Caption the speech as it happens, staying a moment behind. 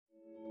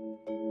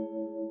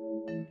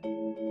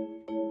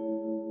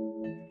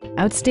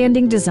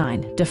Outstanding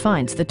design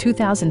defines the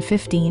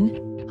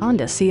 2015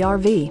 Honda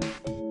CR-V.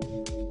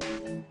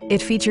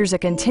 It features a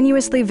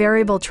continuously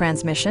variable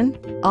transmission,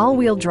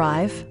 all-wheel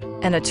drive,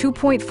 and a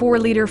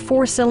 2.4-liter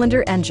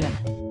four-cylinder engine.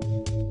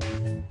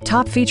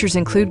 Top features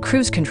include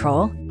cruise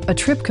control, a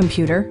trip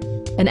computer,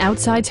 an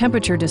outside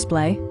temperature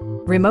display,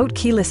 remote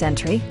keyless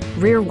entry,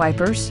 rear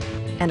wipers,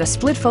 and a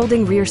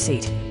split-folding rear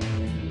seat.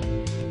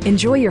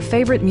 Enjoy your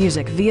favorite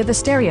music via the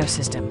stereo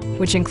system,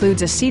 which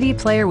includes a CD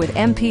player with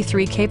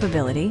MP3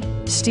 capability,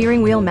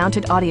 steering wheel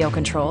mounted audio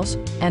controls,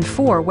 and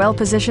 4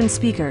 well-positioned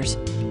speakers.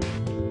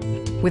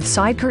 With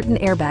side curtain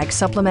airbags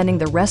supplementing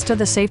the rest of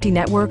the safety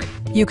network,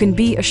 you can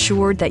be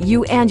assured that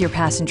you and your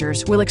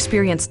passengers will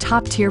experience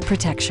top-tier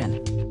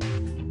protection.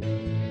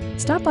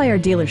 Stop by our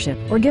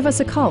dealership or give us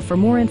a call for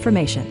more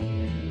information.